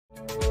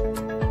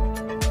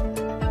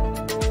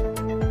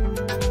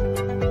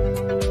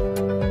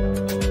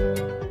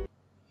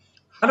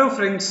Hello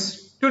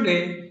friends,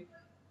 today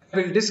I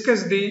will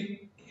discuss the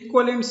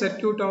equivalent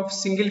circuit of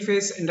single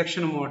phase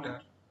induction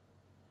motor.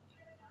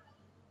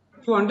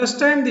 To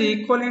understand the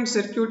equivalent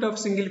circuit of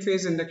single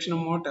phase induction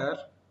motor,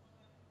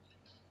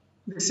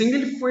 the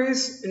single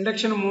phase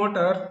induction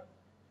motor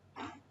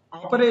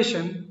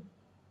operation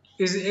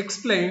is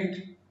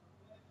explained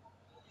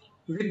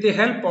with the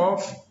help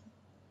of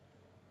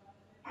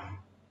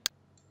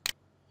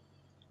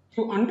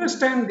to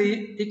understand the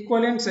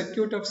equivalent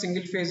circuit of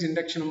single phase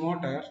induction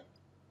motor,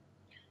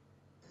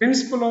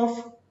 principle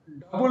of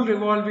double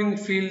revolving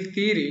field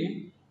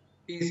theory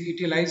is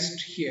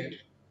utilized here.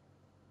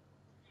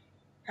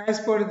 As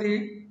per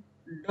the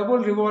double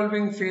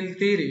revolving field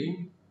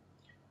theory,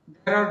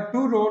 there are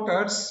two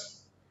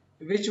rotors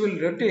which will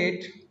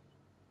rotate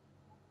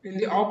in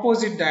the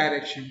opposite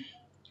direction.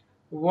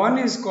 One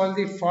is called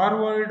the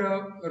forward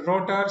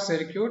rotor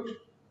circuit,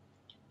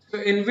 so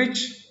in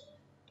which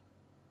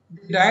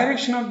the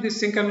direction of the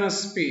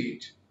synchronous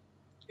speed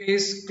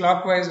is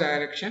clockwise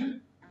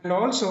direction, and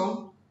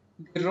also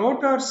the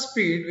rotor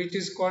speed, which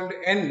is called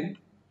n,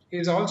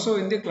 is also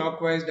in the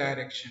clockwise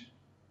direction.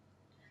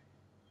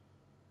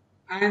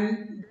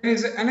 And there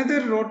is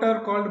another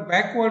rotor called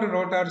backward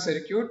rotor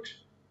circuit.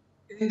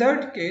 In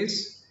that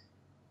case,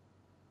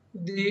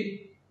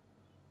 the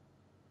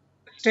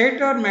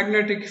stator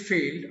magnetic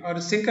field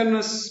or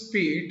synchronous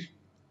speed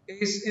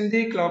is in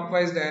the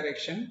clockwise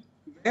direction,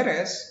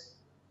 whereas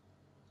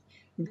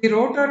the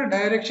rotor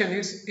direction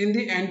is in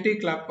the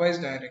anti-clockwise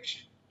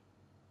direction.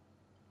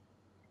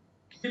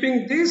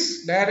 Keeping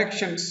these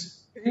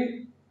directions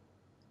in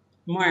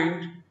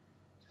mind,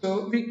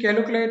 so we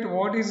calculate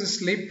what is the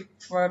slip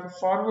for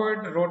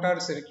forward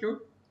rotor circuit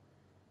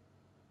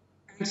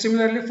and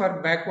similarly for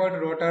backward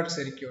rotor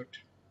circuit.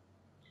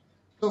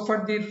 So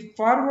for the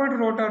forward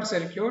rotor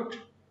circuit,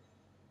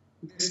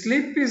 the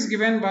slip is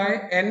given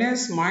by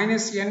ns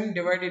minus n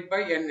divided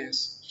by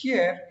ns.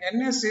 Here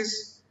ns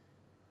is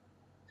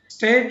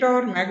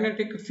stator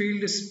magnetic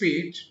field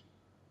speed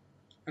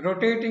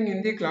rotating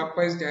in the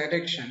clockwise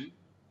direction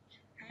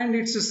and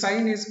its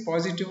sign is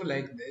positive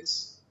like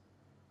this.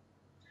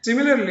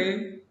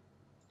 Similarly,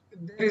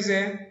 there is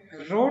a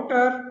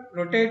rotor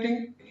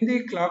rotating in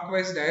the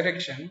clockwise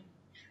direction.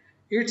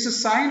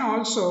 Its sign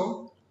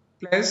also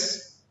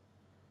plus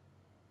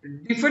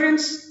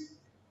difference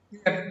we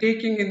are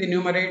taking in the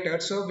numerator,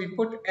 so we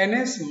put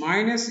ns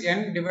minus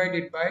n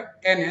divided by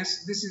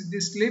ns. This is the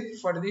slip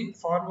for the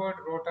forward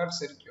rotor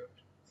circuit.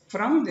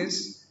 From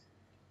this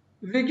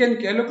we can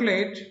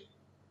calculate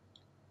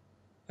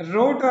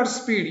rotor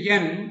speed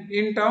n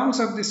in terms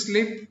of the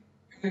slip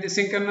and the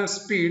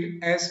synchronous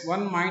speed as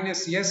 1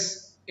 minus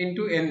s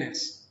into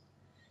ns.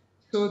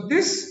 So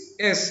this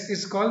s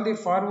is called the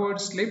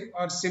forward slip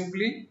or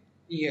simply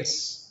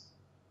s.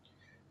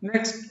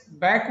 Next,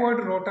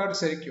 backward rotor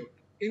circuit.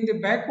 In the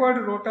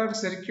backward rotor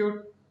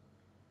circuit,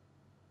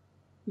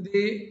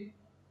 the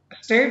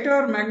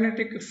stator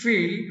magnetic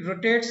field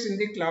rotates in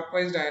the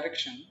clockwise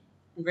direction,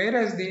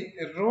 whereas the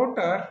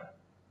rotor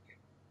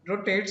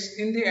rotates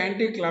in the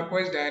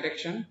anti-clockwise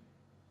direction,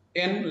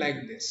 n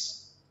like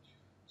this.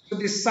 So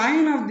the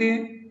sign of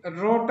the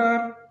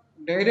rotor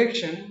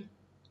direction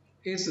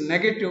is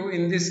negative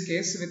in this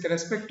case with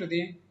respect to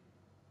the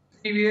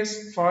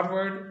previous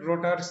forward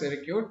rotor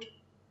circuit.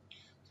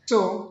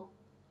 So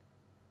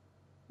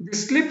the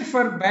slip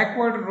for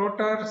backward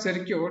rotor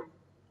circuit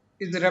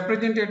is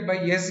represented by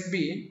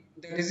SB,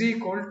 that is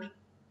equal to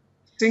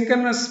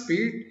synchronous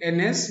speed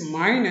ns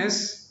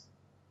minus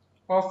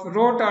of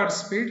rotor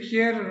speed.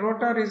 Here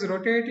rotor is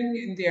rotating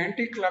in the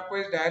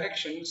anti-clockwise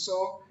direction,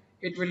 so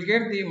it will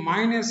get the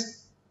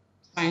minus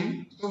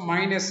sign, so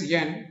minus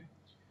n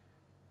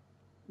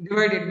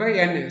divided by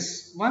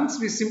ns. Once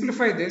we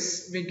simplify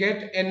this, we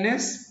get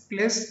ns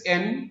plus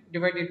n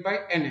divided by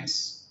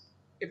ns.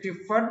 If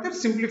you further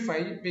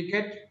simplify, we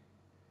get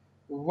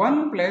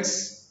 1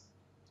 plus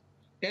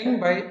n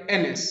by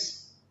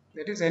ns.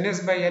 That is ns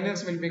by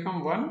ns will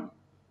become 1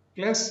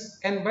 plus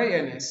n by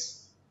ns.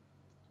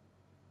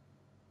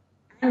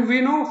 And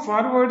we know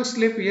forward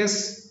slip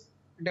s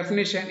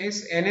definition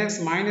is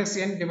ns minus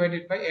n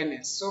divided by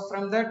ns. So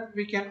from that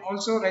we can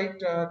also write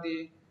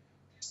the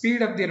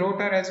speed of the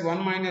rotor as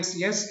 1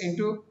 minus s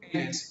into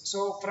ns.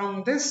 So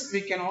from this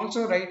we can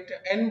also write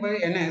n by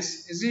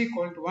ns is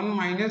equal to 1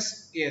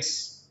 minus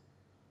s.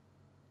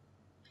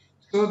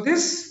 So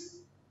this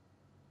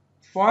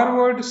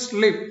forward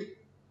slip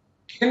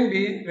can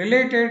be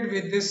related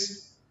with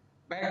this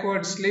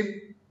backward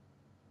slip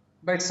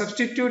by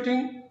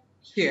substituting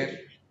here.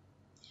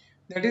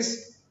 That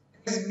is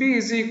SB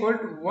is equal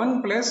to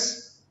 1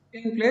 plus,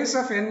 in place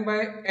of n by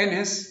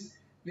ns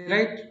we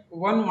write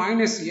 1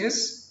 minus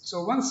s.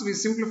 So once we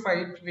simplify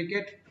it, we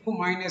get 2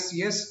 minus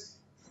s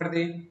for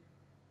the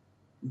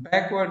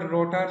backward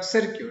rotor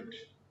circuit.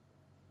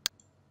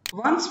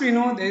 Once we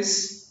know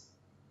this,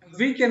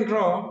 we can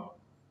draw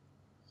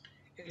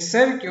a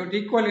circuit,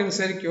 equivalent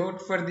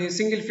circuit for the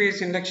single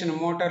phase induction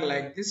motor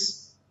like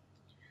this.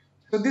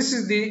 So this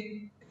is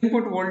the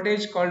input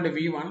voltage called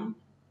V1.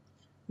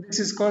 This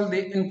is called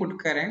the input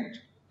current,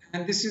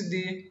 and this is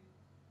the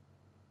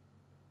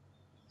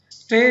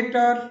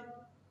stator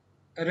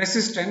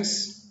resistance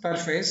per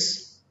phase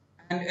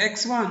and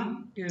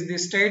X1 is the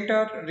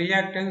stator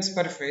reactance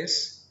per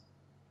phase.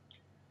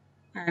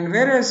 And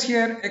whereas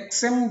here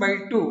Xm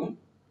by 2,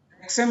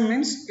 Xm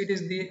means it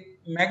is the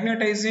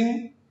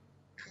magnetizing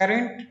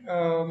current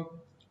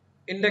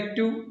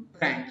inductive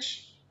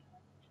branch,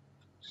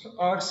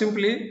 or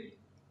simply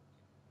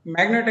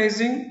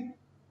magnetizing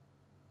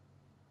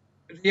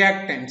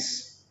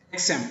reactance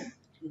Xm,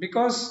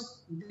 because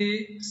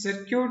the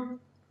circuit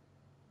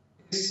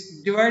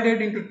is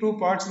divided into two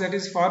parts, that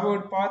is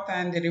forward path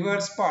and the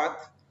reverse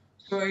path.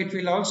 So it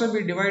will also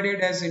be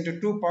divided as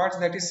into two parts,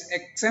 that is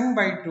Xm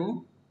by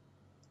 2,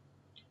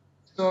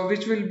 so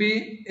which will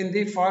be in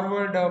the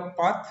forward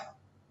path,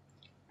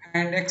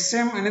 and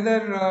Xm, another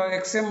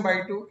Xm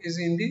by 2 is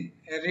in the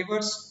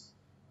reverse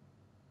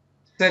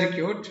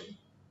circuit,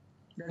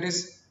 that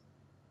is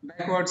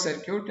backward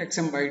circuit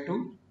Xm by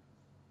 2.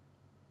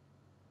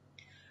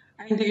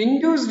 And the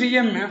induced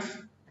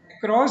EMF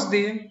across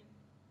the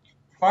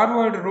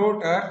forward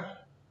rotor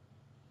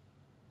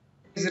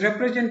is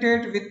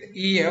represented with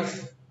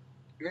EF,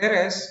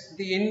 whereas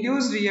the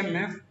induced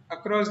EMF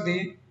across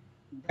the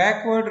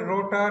backward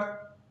rotor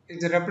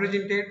is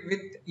represented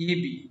with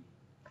EB.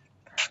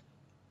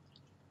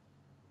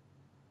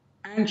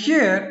 And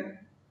here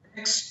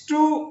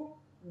X2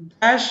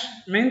 dash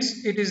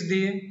means it is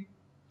the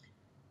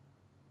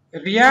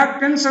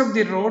reactance of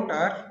the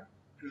rotor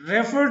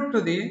referred to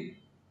the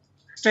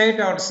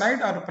stator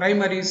side or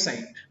primary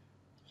side.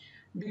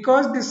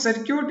 Because the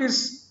circuit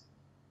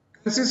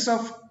consists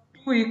of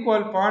two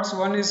equal parts,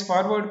 one is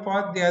forward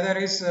path, the other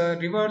is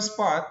reverse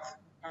path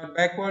or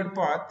backward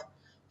path.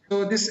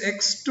 So this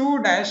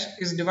X2 dash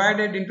is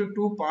divided into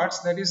two parts,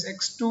 that is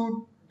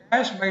X2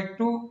 dash by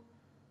 2,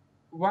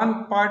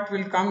 one part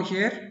will come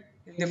here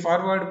in the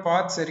forward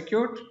path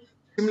circuit.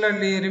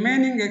 Similarly,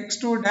 remaining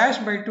X2 dash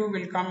by 2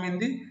 will come in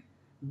the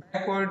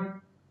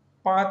backward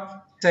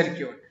path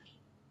circuit.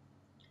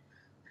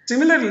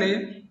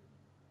 Similarly,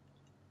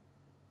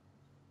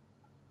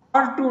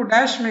 R2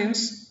 dash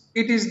means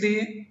it is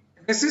the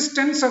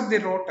resistance of the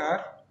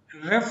rotor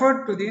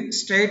referred to the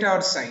stator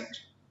side.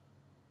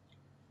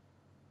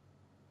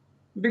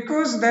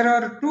 Because there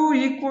are two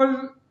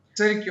equal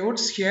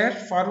circuits here,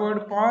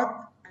 forward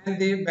path and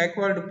the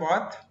backward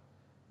path,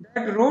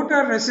 that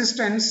rotor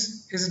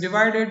resistance is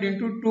divided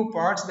into two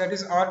parts, that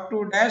is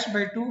R2 dash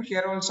by 2,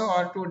 here also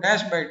R2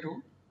 dash by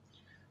 2.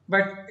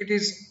 But it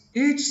is,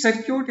 each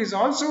circuit is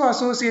also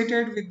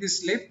associated with the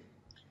slip.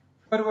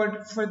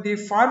 For the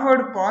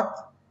forward path,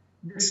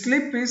 the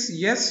slip is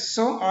S,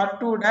 so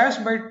R2 dash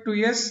by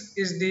 2S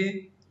is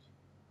the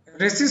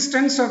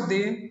resistance of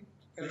the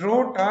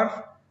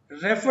rotor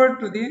referred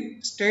to the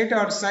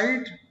stator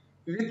side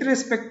with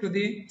respect to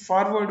the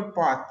forward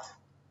path.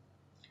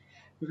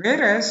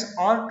 Whereas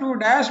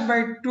R2 dash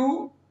by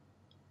 2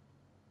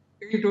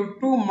 into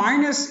 2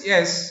 minus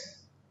S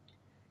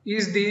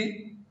is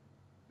the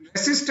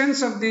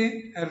resistance of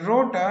the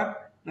rotor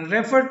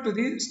referred to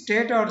the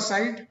stator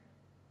side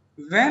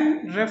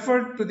when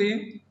referred to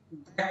the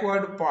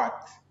backward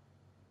path.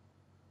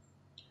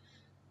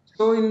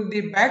 So in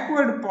the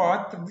backward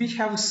path we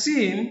have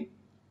seen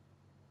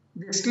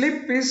the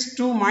slip is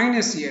 2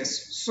 minus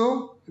S.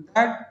 So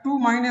that 2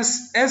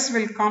 minus S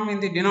will come in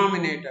the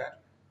denominator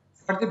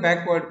for the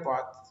backward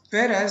path.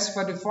 Whereas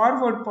for the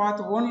forward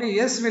path only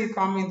S will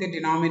come in the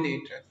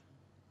denominator.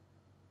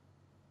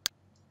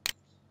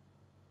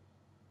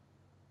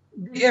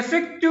 The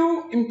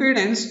effective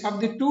impedance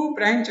of the two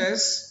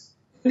branches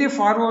in the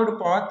forward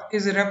path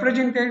is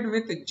represented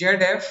with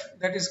ZF,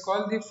 that is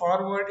called the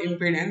forward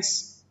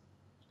impedance.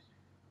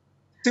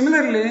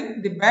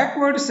 Similarly, the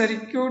backward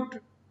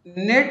circuit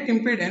net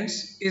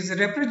impedance is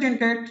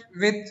represented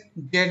with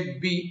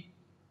ZB.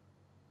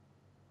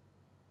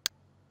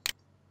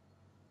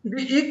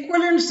 The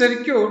equivalent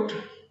circuit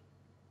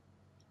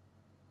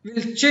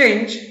will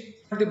change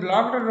for the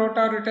blocked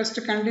rotor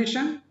test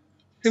condition,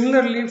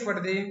 similarly for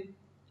the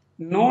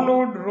no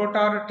load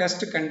rotor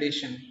test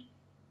condition.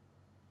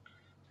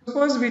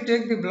 Suppose we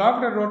take the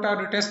blocked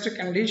rotor test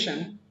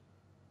condition,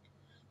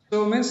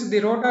 so means the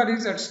rotor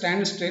is at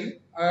standstill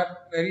or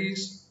very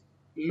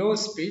low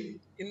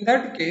speed. In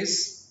that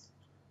case,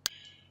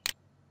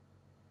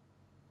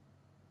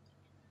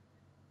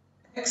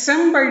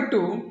 Xm by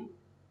 2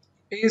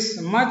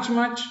 is much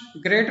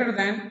greater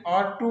than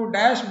R2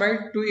 dash by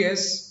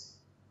 2S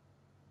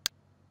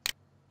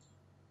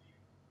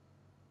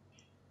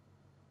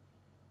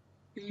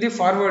in the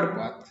forward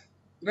path,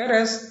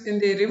 whereas in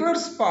the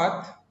reverse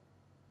path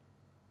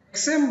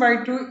Xm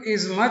by 2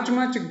 is much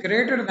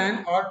greater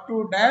than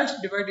R2 dash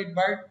divided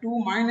by 2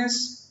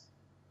 minus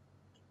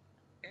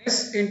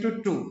S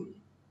into 2.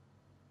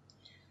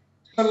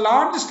 So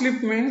large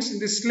slip means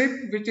the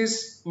slip which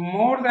is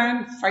more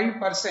than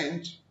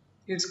 5%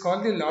 is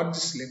called the large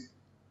slip.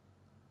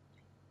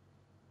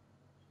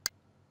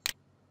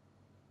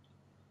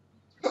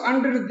 So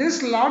under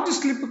this large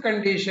slip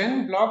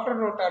condition, blocked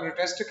rotor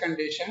test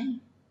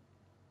condition,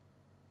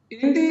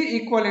 in the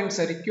equivalent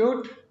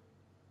circuit,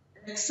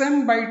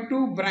 Xm by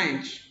 2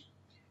 branch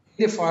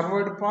the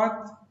forward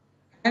path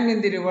and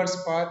in the reverse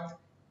path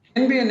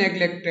can be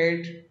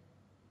neglected.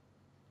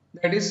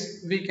 That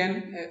is, we can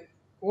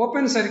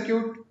open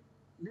circuit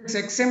this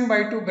Xm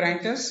by 2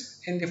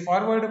 branches in the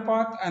forward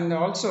path and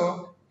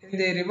also in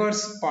the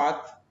reverse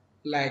path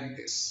like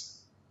this.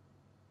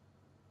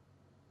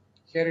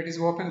 Here it is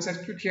open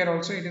circuit, here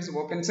also it is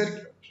open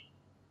circuit.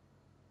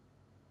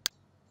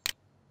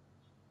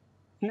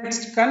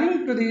 Next,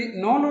 coming to the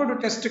no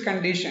load test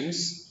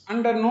conditions.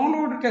 Under no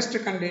load test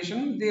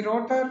condition, the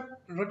rotor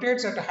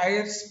rotates at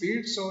higher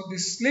speed, so the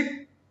slip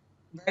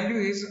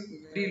value is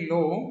very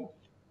low.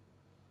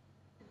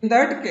 In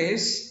that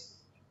case,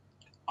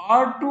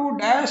 R2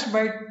 dash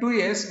by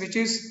 2s, which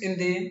is in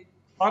the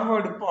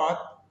forward path,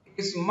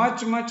 is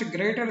much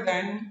greater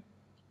than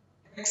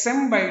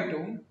Xm by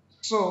 2.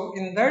 So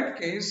in that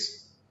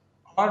case,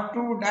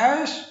 R2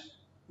 dash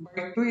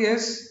by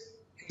 2s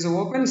is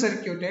open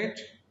circuited,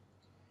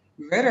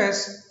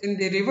 whereas in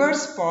the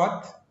reverse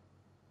path,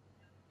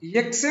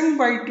 Xm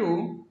by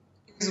 2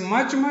 is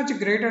much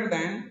greater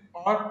than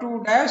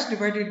R2 dash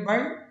divided by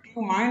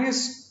 2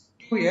 minus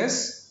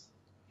 2s.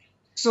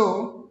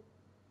 So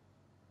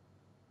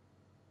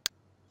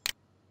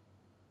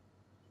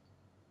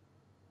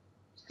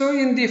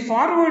in the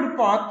forward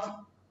path,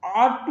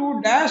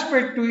 R2 dash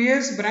by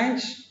 2s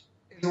branch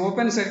is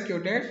open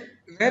circuited,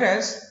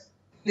 whereas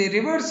the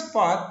reverse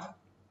path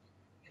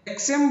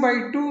Xm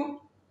by 2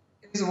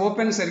 is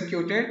open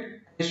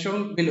circuited as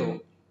shown below.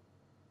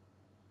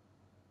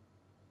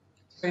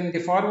 So in the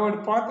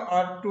forward path,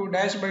 R2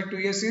 dash by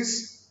 2s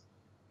is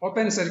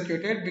open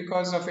circuited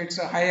because of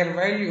its higher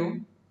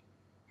value,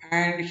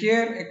 and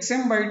here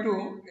Xm by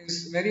 2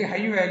 is very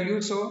high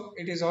value, so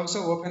it is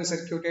also open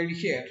circuited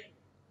here.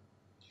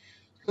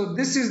 So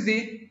this is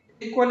the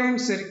equivalent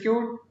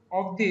circuit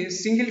of the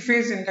single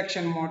phase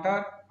induction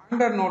motor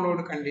under no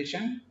load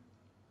condition,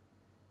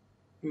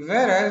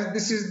 whereas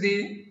this is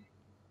the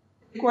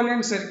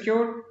equivalent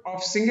circuit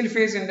of single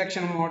phase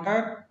induction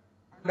motor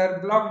under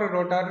blocked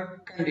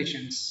rotor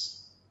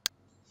conditions.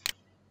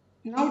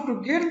 Now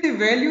to get the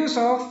values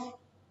of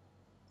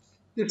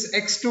this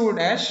X2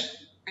 dash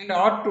and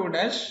R2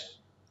 dash,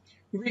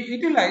 we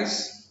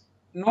utilize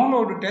no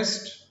load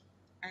test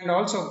and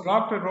also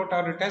blocked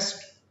rotor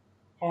test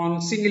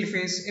on single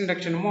phase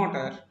induction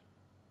motor.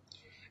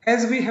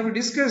 As we have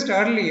discussed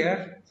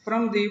earlier,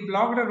 from the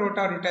blocked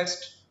rotor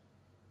test,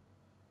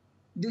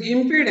 the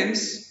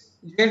impedance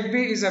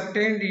ZB is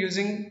obtained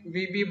using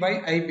VB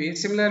by IB.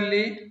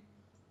 Similarly,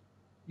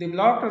 the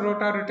blocked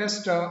rotor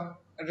test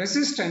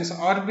resistance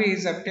RB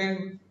is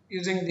obtained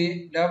using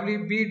the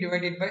WB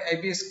divided by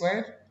IB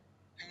square,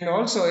 and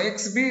also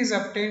XB is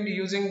obtained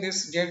using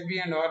this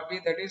ZB and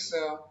RB, that is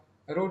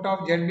root of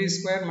ZB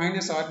square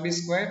minus RB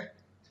square.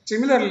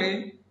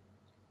 Similarly,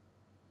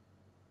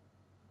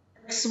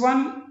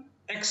 X1,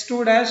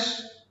 X2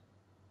 dash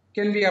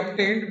can be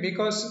obtained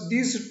because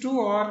these two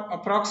are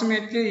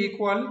approximately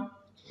equal.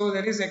 So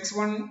that is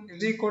X1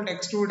 is equal to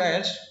X2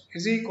 dash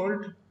is equal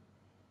to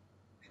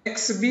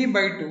XB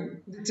by 2.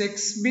 This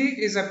XB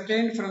is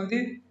obtained from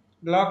the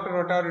blocked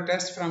rotor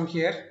test from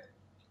here.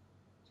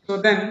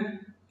 So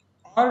then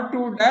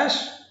R2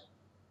 dash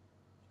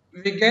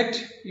we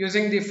get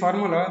using the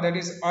formula, that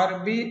is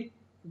RB,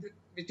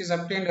 which is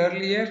obtained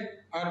earlier,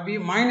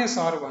 RB minus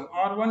R1.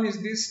 R1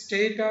 is the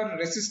stator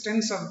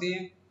resistance of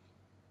the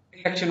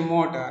induction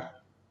motor.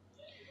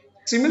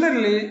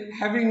 Similarly,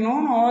 having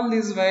known all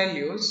these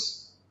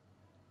values,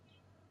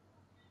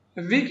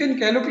 we can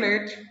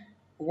calculate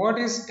what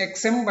is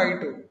Xm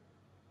by 2.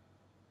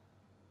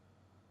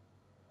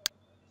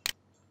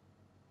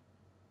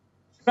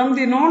 From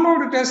the no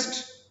load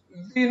test,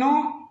 we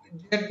know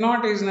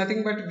Z0 is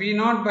nothing but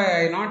V0 by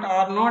I0.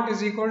 R0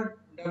 is equal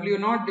to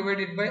W0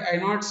 divided by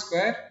I0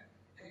 square.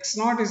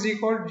 X0 is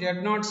equal to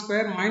Z0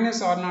 square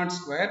minus R0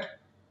 square.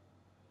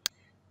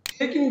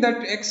 Taking that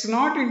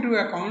X0 into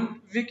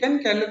account, we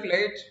can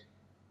calculate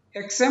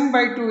Xm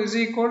by 2 is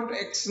equal to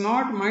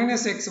X0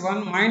 minus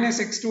X1 minus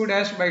X2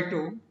 dash by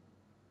 2.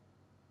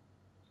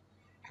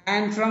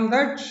 And from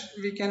that,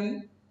 we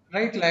can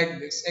write like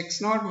this,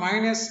 X0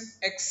 minus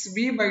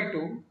XB by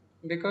 2,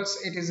 because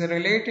it is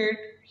related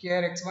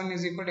here, X1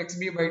 is equal to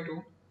XB by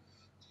 2.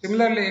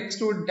 Similarly,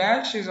 X2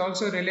 dash is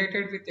also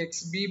related with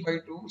XB by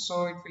 2,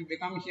 so it will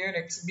become here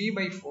XB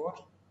by 4.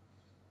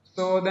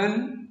 So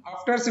then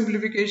after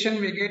simplification,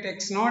 we get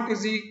X0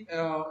 is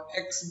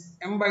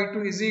Xm by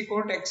 2 is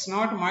equal to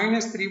X0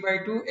 minus 3 by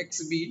 2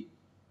 XB.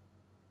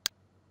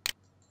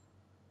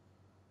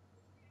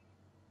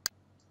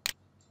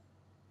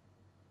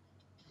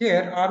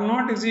 Here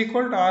R0 is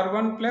equal to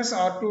R1 plus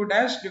R2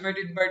 dash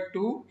divided by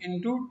 2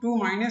 into 2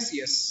 minus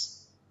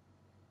S.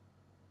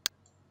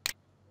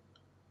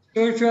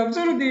 So if you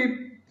observe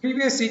the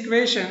previous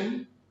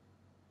equation,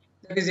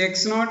 that is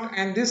X0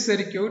 and this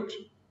circuit,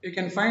 you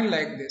can find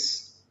like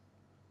this.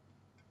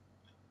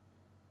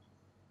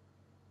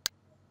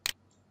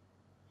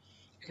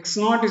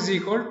 X0 is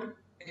equal to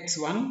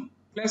X1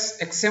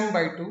 plus Xm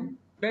by 2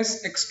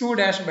 plus X2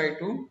 dash by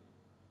 2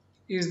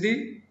 is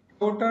the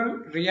total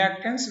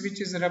reactance, which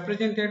is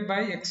represented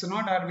by X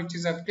naught, or which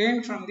is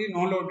obtained from the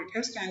no load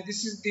test, and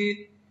this is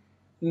the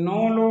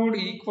no load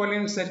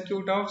equivalent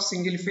circuit of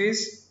single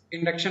phase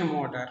induction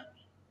motor.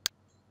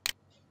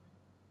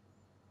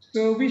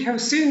 So we have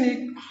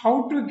seen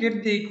how to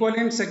get the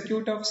equivalent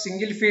circuit of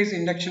single phase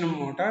induction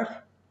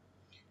motor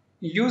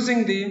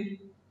using the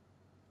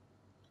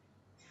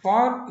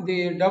for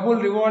the double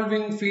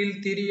revolving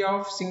field theory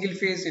of single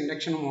phase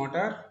induction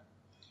motor,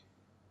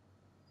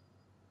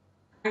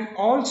 and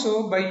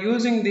also by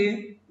using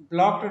the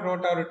blocked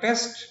rotor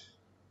test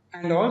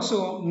and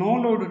also no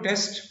load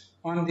test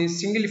on the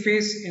single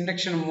phase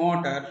induction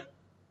motor.